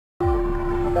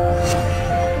Hello,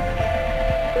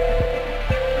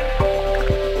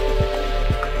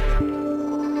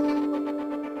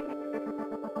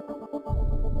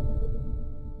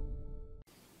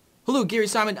 Gary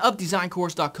Simon of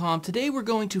DesignCourse.com. Today we're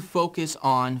going to focus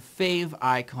on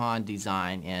favicon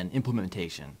design and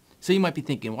implementation. So you might be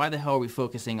thinking, why the hell are we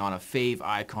focusing on a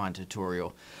favicon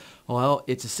tutorial? Well,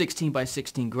 it's a 16 by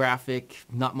 16 graphic,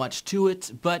 not much to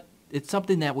it, but it's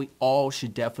something that we all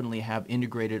should definitely have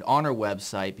integrated on our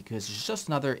website because it's just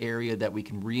another area that we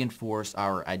can reinforce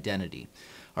our identity.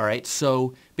 Alright,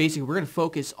 so basically we're going to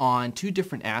focus on two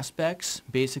different aspects,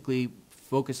 basically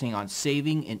focusing on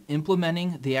saving and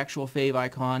implementing the actual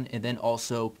favicon, and then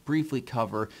also briefly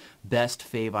cover best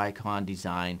favicon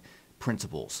design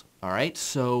principles. Alright,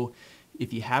 so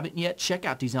if you haven't yet, check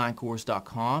out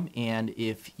DesignCourse.com, and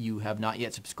if you have not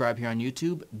yet subscribed here on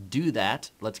YouTube, do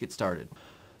that. Let's get started.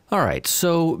 Alright,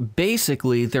 so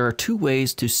basically there are two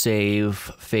ways to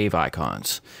save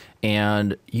favicons.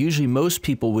 And usually most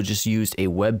people would just use a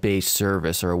web-based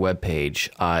service or a web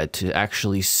page to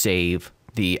actually save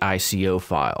the ICO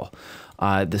file.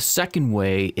 The second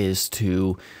way is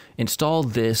to install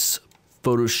this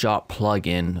Photoshop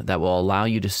plugin that will allow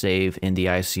you to save in the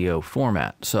ICO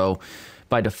format. So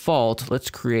by default, let's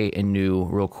create a new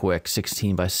real quick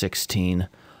 16 by 16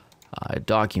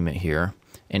 document here.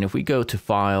 And if we go to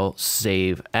File,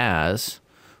 Save As,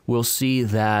 we'll see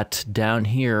that down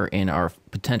here in our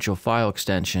potential file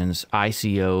extensions,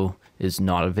 ICO is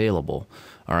not available.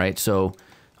 All right, so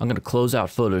I'm going to close out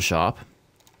Photoshop.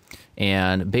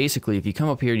 And basically, if you come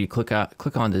up here, you click on to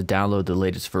download the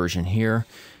latest version here,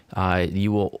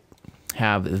 you will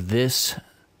have this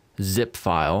zip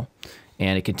file,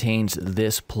 and it contains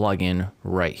this plugin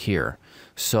right here.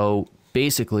 So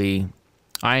basically,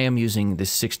 I am using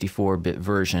this 64-bit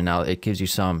version. Now, it gives you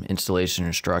some installation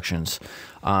instructions.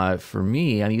 For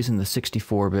me, I'm using the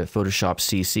 64-bit Photoshop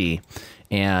CC,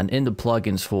 and in the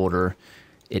plugins folder,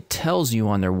 it tells you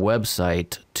on their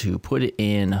website to put it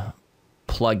in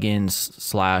plugins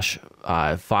slash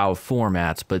file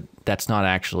formats, but that's not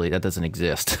actually, that doesn't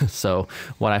exist. So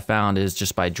what I found is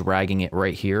just by dragging it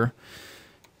right here,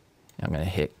 I'm going to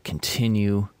hit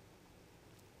continue.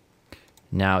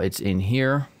 Now it's in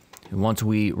here. And once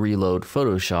we reload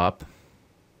Photoshop,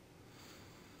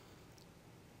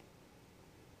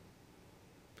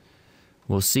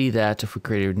 we'll see that if we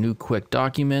create a new quick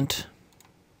document,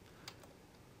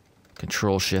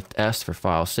 Control-Shift-S for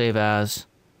File Save As,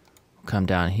 come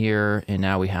down here, and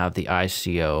now we have the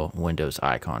ICO Windows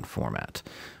icon format.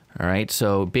 All right,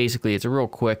 so basically it's a real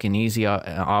quick and easy,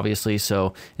 obviously.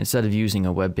 So instead of using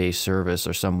a web-based service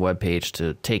or some web page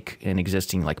to take an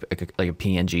existing like a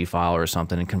PNG file or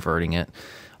something and converting it,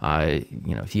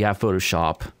 you know, if you have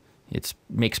Photoshop, it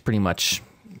makes pretty much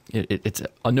it's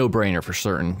a no-brainer for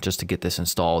certain just to get this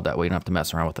installed. That way you don't have to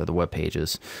mess around with other web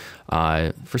pages.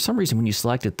 For some reason, when you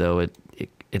select it though,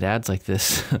 it adds like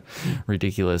this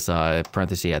ridiculous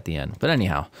parenthesis at the end. But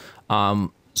anyhow,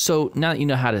 so now that you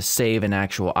know how to save an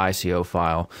actual ICO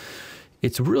file,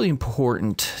 it's really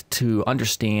important to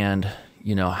understand,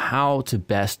 you know, how to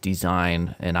best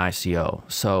design an ICO.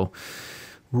 So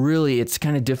really, it's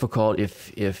kind of difficult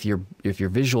if your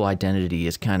visual identity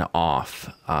is kind of off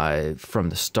from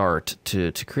the start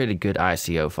to create a good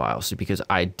ICO file. So because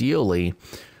ideally,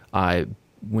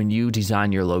 when you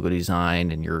design your logo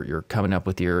design and you're coming up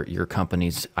with your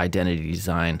company's identity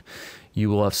design, you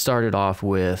will have started off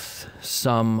with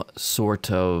some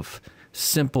sort of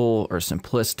simple or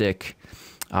simplistic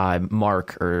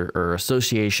mark or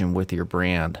association with your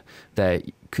brand that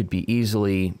could be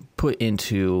easily put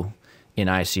into an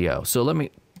ICO. So let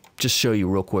me just show you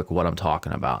real quick what I'm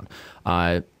talking about.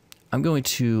 I'm going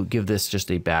to give this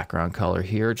just a background color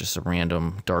here, just a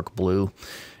random dark blue.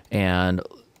 And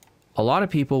a lot of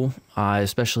people,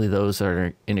 especially those that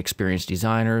are inexperienced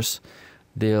designers,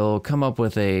 they'll come up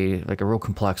with a real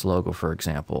complex logo, for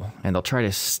example, and they'll try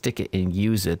to stick it and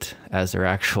use it as their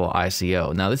actual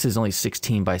ICO. Now, this is only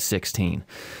 16 by 16.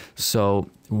 So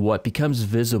what's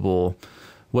visible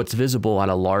at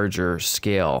a larger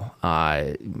scale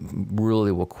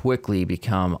really will quickly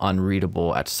become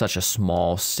unreadable at such a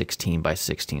small 16 by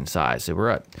 16 size. So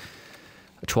we're at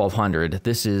 1200.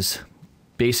 This is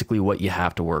basically what you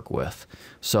have to work with.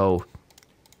 So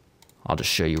I'll just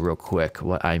show you real quick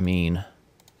what I mean.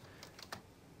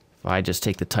 If I just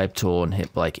take the type tool and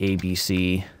hit like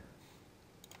ABC,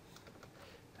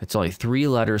 it's only 3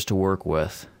 letters to work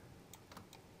with.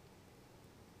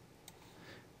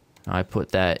 I put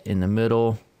that in the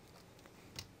middle,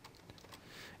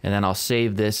 and then I'll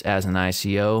save this as an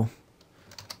ICO.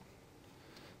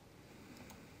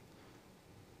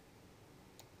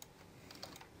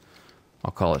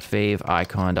 I'll call it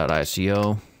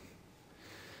favicon.ico.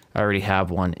 I already have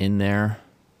one in there.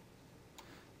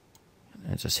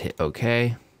 And just hit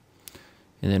OK.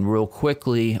 And then real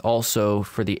quickly, also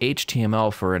for the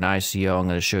HTML for an ICO, I'm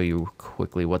going to show you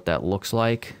quickly what that looks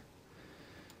like.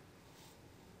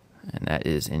 And that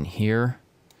is in here.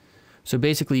 So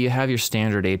basically you have your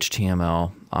standard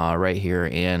HTML right here,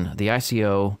 and the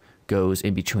ICO goes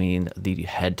in between the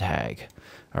head tag.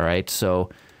 All right, so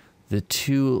the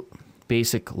two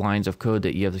basic lines of code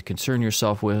that you have to concern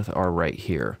yourself with are right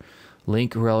here.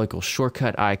 Link rel equals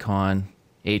shortcut icon.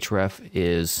 href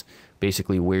is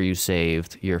basically where you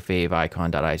saved your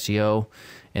favicon.ico,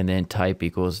 and then type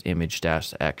equals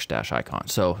image-x-icon.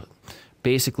 So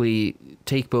basically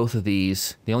take both of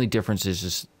these. The only difference is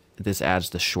just this adds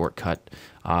the shortcut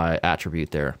attribute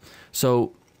there.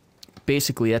 So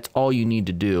basically that's all you need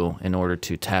to do in order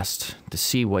to test to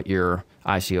see what your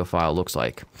ICO file looks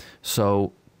like.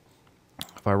 So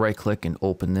if I right click and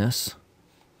open this,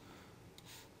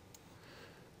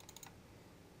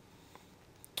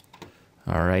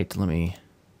 all right, let me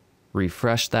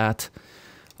refresh that.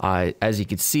 As you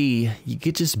can see, you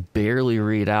could just barely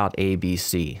read out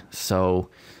ABC. So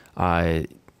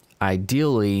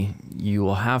ideally, you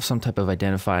will have some type of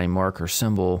identifying mark or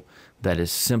symbol that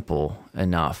is simple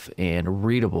enough and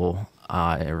readable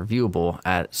and reviewable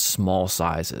at small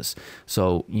sizes.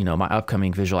 So, you know, my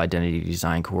upcoming visual identity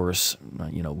design course,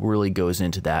 you know, really goes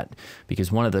into that,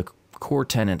 because one of the core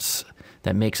tenets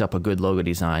that makes up a good logo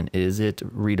design is it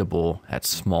readable at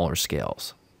smaller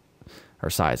scales or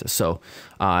sizes. So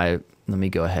let me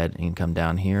go ahead and come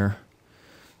down here,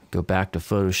 go back to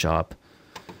Photoshop.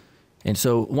 And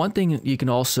so one thing you can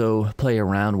also play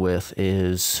around with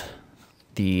is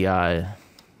the,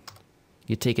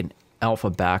 you take an alpha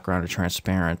background or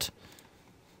transparent.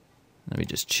 Let me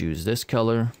just choose this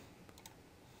color.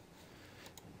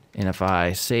 And if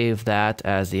I save that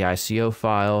as the ICO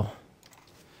file,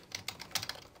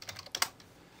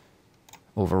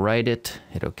 overwrite it,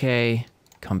 hit OK,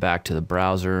 come back to the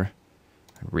browser,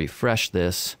 refresh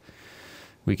this,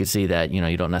 we can see that, you know,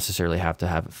 you don't necessarily have to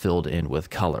have it filled in with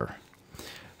color.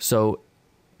 So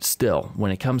still,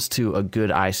 when it comes to a good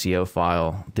ICO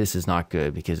file, this is not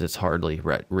good because it's hardly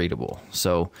readable.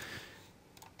 So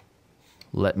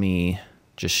let me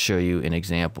just show you an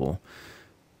example.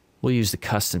 We'll use the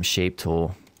custom shape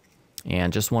tool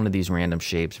and just one of these random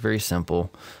shapes, very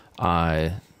simple.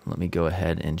 Let me go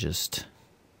ahead and just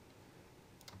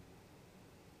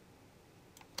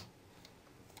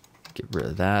get rid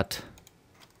of that.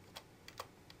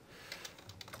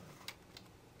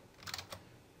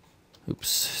 Oops,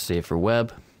 save for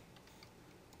web,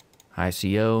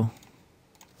 ICO,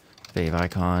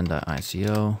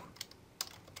 favicon.ico,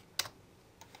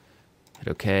 hit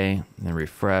OK, and then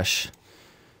refresh.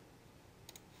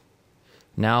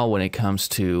 Now when it comes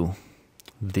to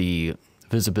the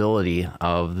visibility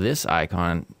of this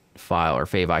icon file or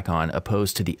favicon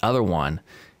opposed to the other one,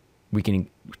 we can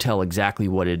tell exactly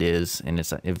what it is, and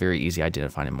it's a very easy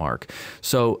identifying mark.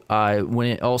 So when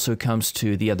it also comes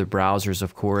to the other browsers,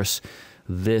 of course,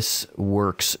 this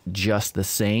works just the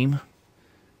same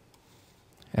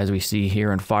as we see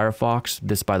here in Firefox.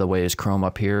 This, by the way, is Chrome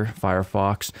up here,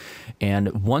 Firefox.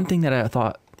 And one thing that I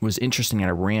thought was interesting and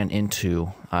I ran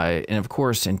into, and of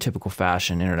course, in typical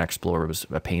fashion, Internet Explorer was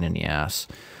a pain in the ass.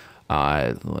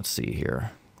 Let's see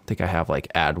here. I think I have like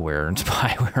adware and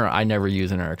spyware. I never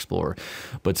use Internet Explorer,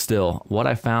 but still, what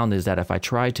I found is that if I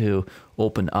try to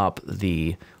open up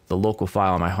the local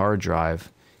file on my hard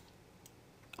drive,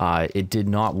 it did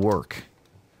not work.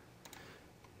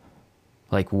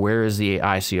 Like, where is the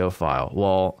ICO file?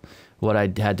 Well, what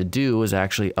I had to do was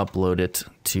actually upload it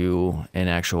to an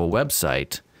actual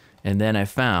website, and then I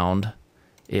found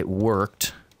it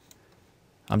worked.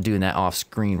 I'm doing that off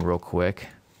screen real quick.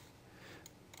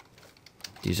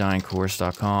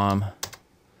 Designcourse.com.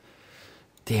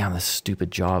 Damn, this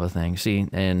stupid Java thing. See,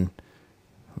 and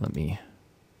let me,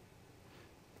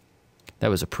 that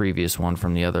was a previous one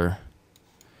from the other.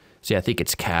 See, I think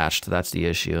it's cached. That's the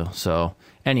issue. So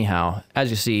anyhow, as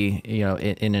you see, you know,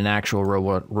 in an actual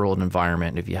real world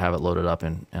environment, if you have it loaded up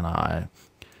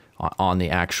on the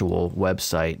actual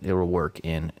website, it will work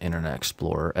in Internet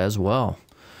Explorer as well.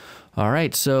 All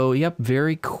right, so yep,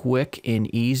 very quick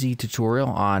and easy tutorial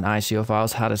on ICO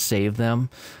files, how to save them,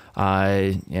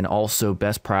 and also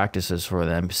best practices for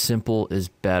them. Simple is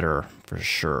better for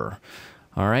sure.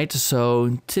 All right,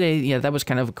 so today, yeah, that was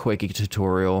kind of a quick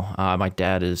tutorial. My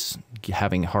dad is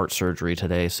having heart surgery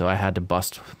today, so I had to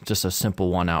bust just a simple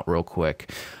one out real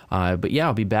quick. But yeah,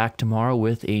 I'll be back tomorrow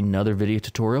with another video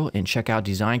tutorial, and check out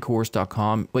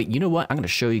designcourse.com. Wait, you know what? I'm going to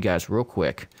show you guys real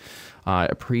quick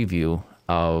a preview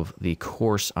of the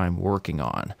course I'm working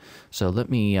on. So let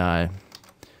me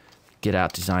get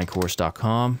out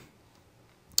designcourse.com,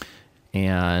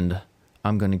 and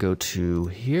I'm going to go to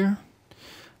here,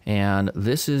 and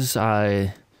this is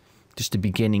just the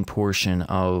beginning portion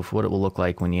of what it will look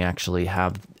like when you actually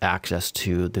have access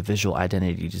to the visual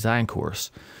identity design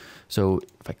course. So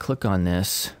if I click on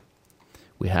this,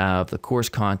 we have the course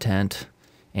content,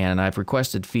 and I've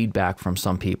requested feedback from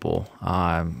some people,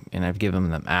 and I've given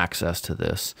them access to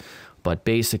this. But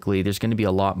basically, there's going to be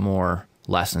a lot more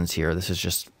lessons here. This is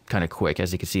just kind of quick.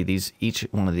 As you can see, each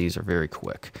one of these are very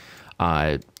quick.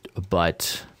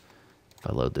 But if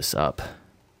I load this up,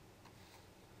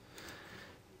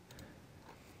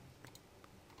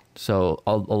 so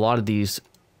a lot of these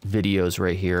videos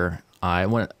right here, I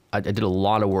did a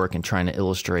lot of work in trying to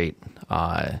illustrate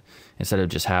instead of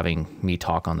just having me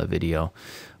talk on the video.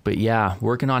 But yeah,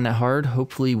 working on that hard.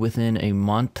 Hopefully within a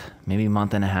month, maybe a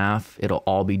month and a half, it'll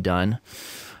all be done.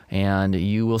 And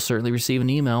you will certainly receive an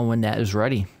email when that is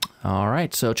ready. All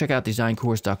right, so check out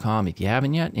designcourse.com if you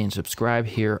haven't yet, and subscribe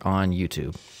here on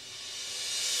YouTube.